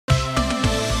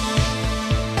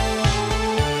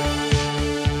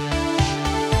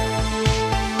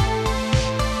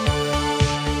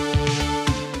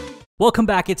Welcome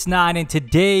back, it's Nine, and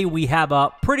today we have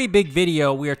a pretty big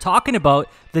video. We are talking about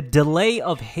the delay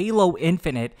of Halo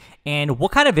Infinite and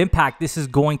what kind of impact this is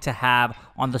going to have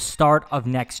on the start of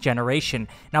next generation.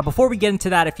 Now, before we get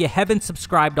into that, if you haven't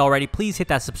subscribed already, please hit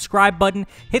that subscribe button,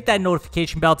 hit that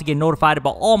notification bell to get notified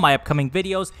about all my upcoming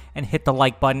videos, and hit the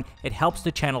like button. It helps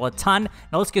the channel a ton.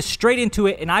 Now, let's get straight into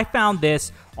it, and I found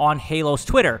this on Halo's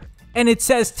Twitter. And it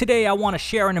says, today I want to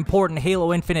share an important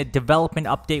Halo Infinite development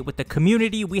update with the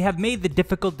community. We have made the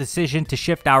difficult decision to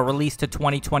shift our release to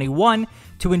 2021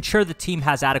 to ensure the team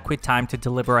has adequate time to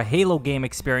deliver a Halo game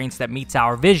experience that meets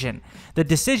our vision. The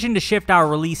decision to shift our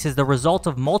release is the result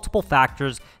of multiple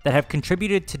factors that have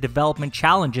contributed to development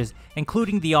challenges,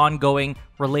 including the ongoing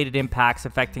related impacts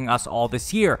affecting us all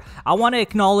this year. I want to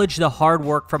acknowledge the hard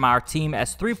work from our team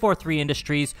as 343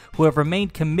 Industries, who have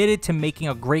remained committed to making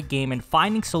a great game and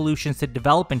finding solutions to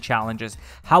development challenges.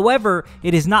 However,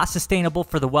 it is not sustainable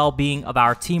for the well-being of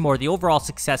our team or the overall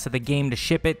success of the game to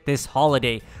ship it this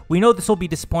holiday. We know this will be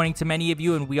disappointing to many of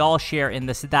you, and we all share in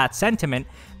that sentiment.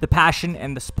 The passion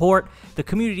and the support the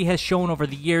community has shown over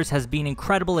the years has been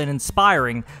incredible and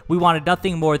inspiring. We wanted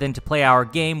nothing more than to play our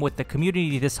game with the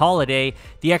community this holiday.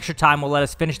 The extra time will let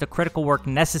us finish the critical work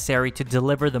necessary to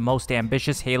deliver the most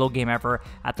ambitious Halo game ever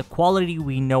at the quality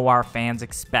we know our fans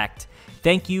expect.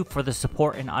 Thank you for the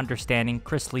support and understanding,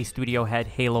 Chris Lee, studio head,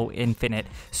 Halo Infinite.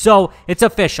 So, it's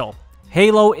official.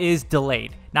 Halo is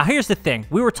delayed. Now, here's the thing.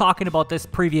 We were talking about this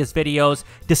previous videos,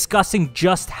 discussing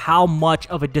just how much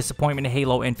of a disappointment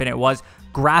Halo Infinite was,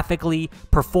 graphically,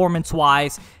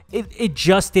 performance-wise. It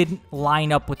just didn't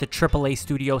line up with the AAA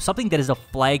studio, something that is a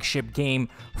flagship game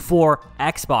for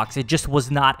Xbox. It just was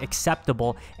not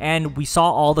acceptable, and we saw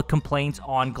all the complaints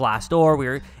on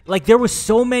Glassdoor. There was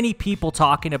so many people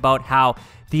talking about how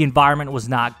the environment was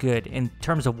not good in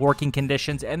terms of working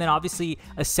conditions, and then obviously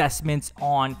assessments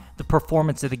on the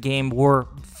performance of the game were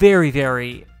very,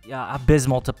 very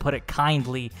abysmal, to put it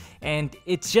kindly. And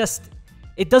it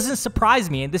doesn't surprise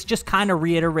me, and this just kind of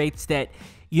reiterates that,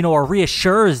 or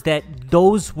reassures that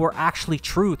those were actually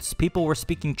truths. People were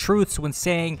speaking truths when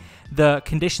saying the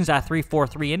conditions at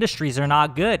 343 Industries are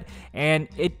not good. And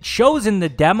it shows in the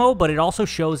demo, but it also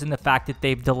shows in the fact that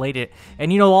they've delayed it.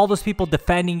 And, all those people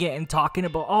defending it and talking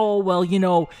about, oh,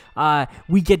 well,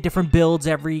 we get different builds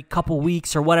every couple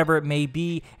weeks or whatever it may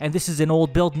be, and this is an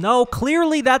old build. No,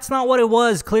 clearly that's not what it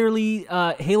was. Clearly,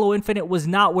 Halo Infinite was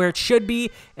not where it should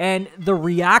be, and the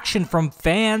reaction from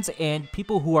fans and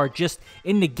people who are just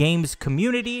in the game's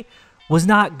community was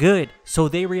not good. So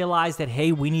they realized that,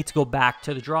 hey, we need to go back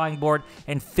to the drawing board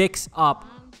and fix up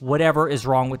whatever is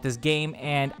wrong with this game.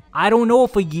 And I don't know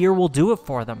if a year will do it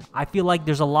for them. I feel like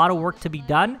there's a lot of work to be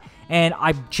done, and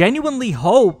I genuinely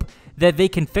hope that they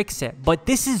can fix it. But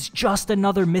this is just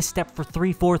another misstep for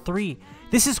 343.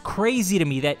 This is crazy to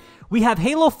me that we have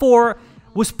Halo 4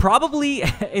 was probably,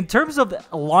 in terms of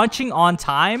launching on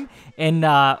time and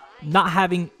not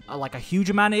having like a huge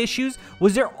amount of issues,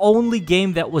 was their only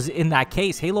game that was in that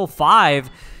case. Halo 5,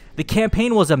 the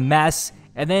campaign was a mess,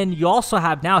 and then you also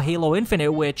have now Halo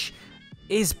Infinite, which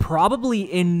is probably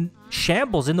in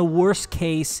shambles, in the worst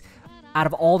case out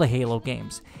of all the Halo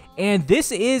games. And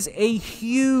this is a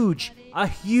huge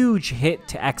hit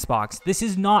to Xbox. This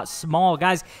is not small,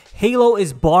 guys. Halo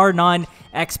is bar none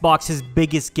Xbox's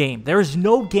biggest game. There is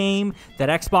no game that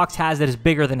Xbox has that is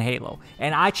bigger than Halo.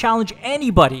 And I challenge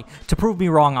anybody to prove me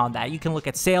wrong on that. You can look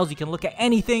at sales, you can look at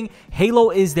anything. Halo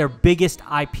is their biggest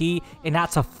IP, and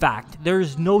that's a fact.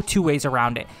 There's no two ways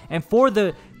around it. And for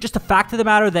just the fact of the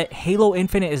matter that Halo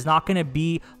Infinite is not going to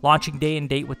be launching day and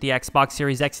date with the Xbox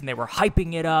Series X, and they were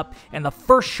hyping it up, and the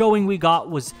first showing we got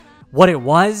was what it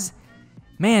was.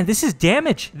 Man, this is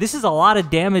damage. This is a lot of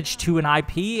damage to an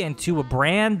IP and to a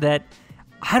brand that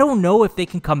I don't know if they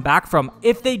can come back from.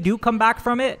 If they do come back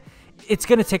from it, it's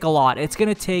going to take a lot. It's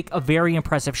going to take a very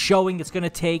impressive showing. It's going to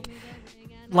take,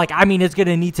 it's going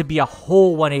to need to be a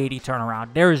whole 180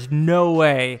 turnaround. There is no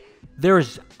way, there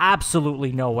is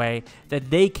absolutely no way that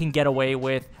they can get away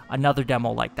with another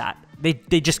demo like that.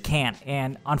 They just can't.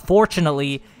 And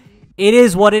unfortunately, it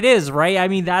is what it is, right? I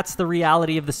mean, that's the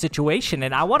reality of the situation.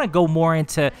 And I want to go more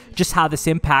into just how this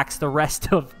impacts the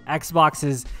rest of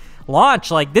Xbox's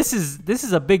launch. Like, this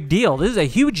is a big deal. This is a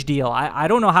huge deal. I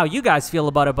don't know how you guys feel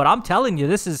about it, but I'm telling you,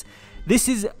 this is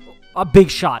a big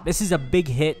shot. This is a big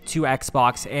hit to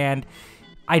Xbox, and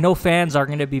I know fans are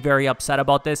going to be very upset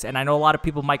about this, and I know a lot of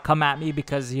people might come at me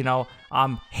because,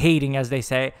 I'm hating, as they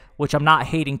say, which I'm not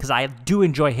hating because I do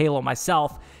enjoy Halo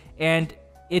myself. And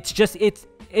it's just, it's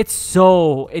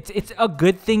a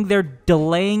good thing they're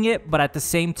delaying it, but at the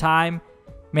same time,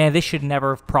 man, they should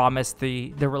never have promised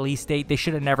the release date. They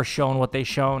should have never shown what they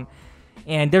shown.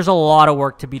 And there's a lot of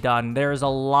work to be done. There's a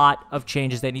lot of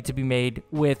changes that need to be made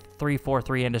with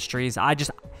 343 Industries.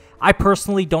 I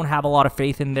personally don't have a lot of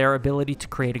faith in their ability to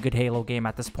create a good Halo game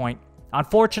at this point.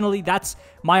 Unfortunately, that's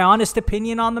my honest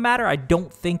opinion on the matter. I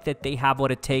don't think that they have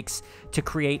what it takes to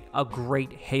create a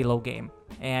great Halo game.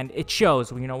 And it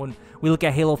shows, you know, when we look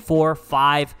at Halo 4,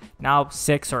 5, now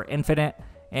 6 or Infinite,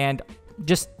 and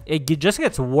it just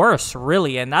gets worse,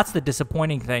 really, and that's the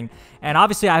disappointing thing. And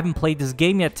obviously, I haven't played this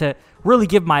game yet to really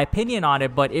give my opinion on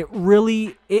it, but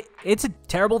it's a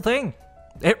terrible thing.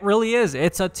 It really is.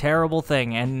 It's a terrible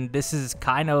thing, and this is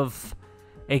kind of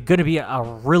going to be a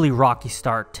really rocky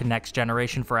start to next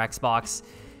generation for Xbox.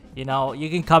 You know, you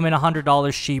can come in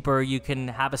 $100 cheaper, you can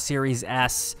have a Series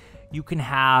S, you can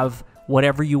have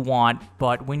whatever you want,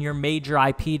 but when your major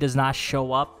IP does not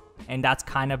show up, and that's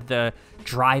kind of the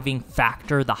driving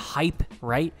factor, the hype,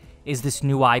 right, is this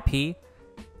new IP.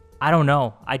 I don't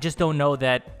know. I just don't know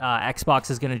that Xbox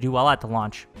is going to do well at the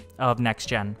launch of next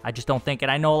gen. I just don't think.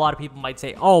 And I know a lot of people might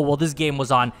say, oh, well, this game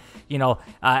was on, you know,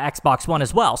 Xbox One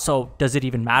as well. So does it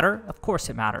even matter? Of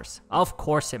course it matters. Of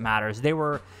course it matters. They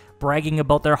were bragging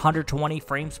about their 120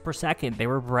 frames per second. They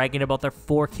were bragging about their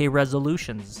 4K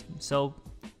resolutions. So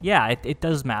yeah, it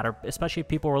does matter, especially if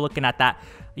people were looking at that,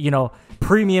 you know,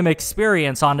 premium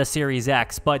experience on the Series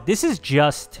X. But this is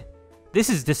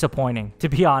disappointing, to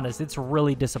be honest. It's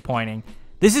really disappointing.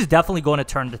 This is definitely going to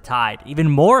turn the tide, even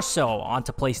more so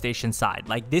onto PlayStation's side.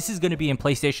 Like, this is going to be in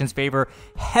PlayStation's favor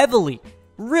heavily,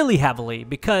 really heavily,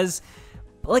 because,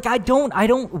 like,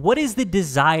 what is the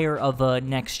desire of a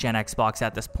next-gen Xbox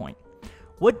at this point?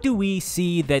 What do we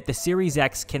see that the Series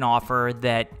X can offer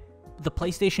that the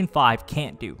PlayStation 5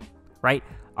 can't do, right?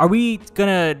 Are we going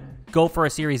to go for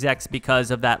a Series X because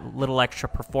of that little extra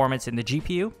performance in the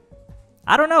GPU?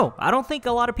 I don't know. I don't think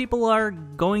a lot of people are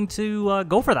going to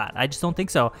go for that. I just don't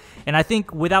think so. And I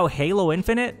think without Halo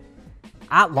Infinite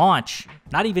at launch,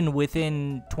 not even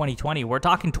within 2020, we're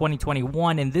talking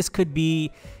 2021, and this could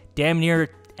be damn near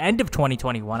end of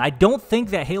 2021. I don't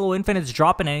think that Halo Infinite's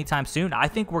dropping anytime soon. I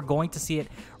think we're going to see it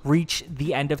reach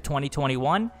the end of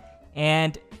 2021,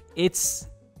 and it's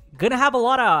going to have a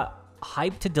lot of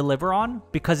hype to deliver on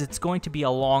because it's going to be a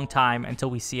long time until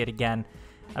we see it again.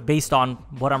 Based on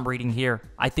what I'm reading here,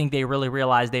 I think they really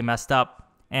realized they messed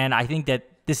up, and I think that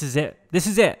this is it. This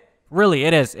is it. Really,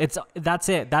 it is. That's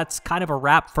it. That's kind of a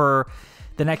wrap for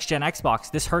the next-gen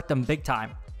Xbox. This hurt them big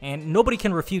time, and nobody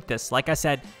can refute this. Like I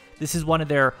said, this is one of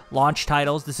their launch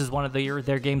titles. This is one of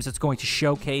their games that's going to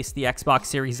showcase the Xbox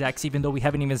Series X, even though we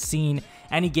haven't even seen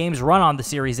any games run on the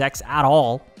Series X at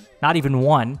all. Not even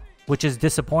one, which is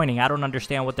disappointing. I don't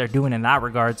understand what they're doing in that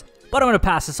regards. But I'm going to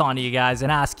pass this on to you guys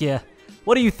and ask you,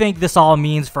 what do you think this all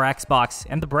means for Xbox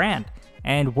and the brand?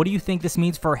 And what do you think this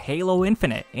means for Halo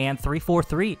Infinite and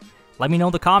 343? Let me know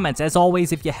in the comments. As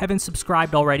always, if you haven't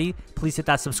subscribed already, please hit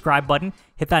that subscribe button.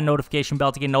 Hit that notification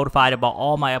bell to get notified about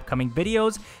all my upcoming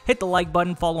videos. Hit the like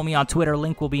button. Follow me on Twitter.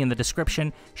 Link will be in the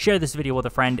description. Share this video with a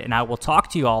friend, and I will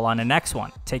talk to you all on the next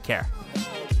one. Take care.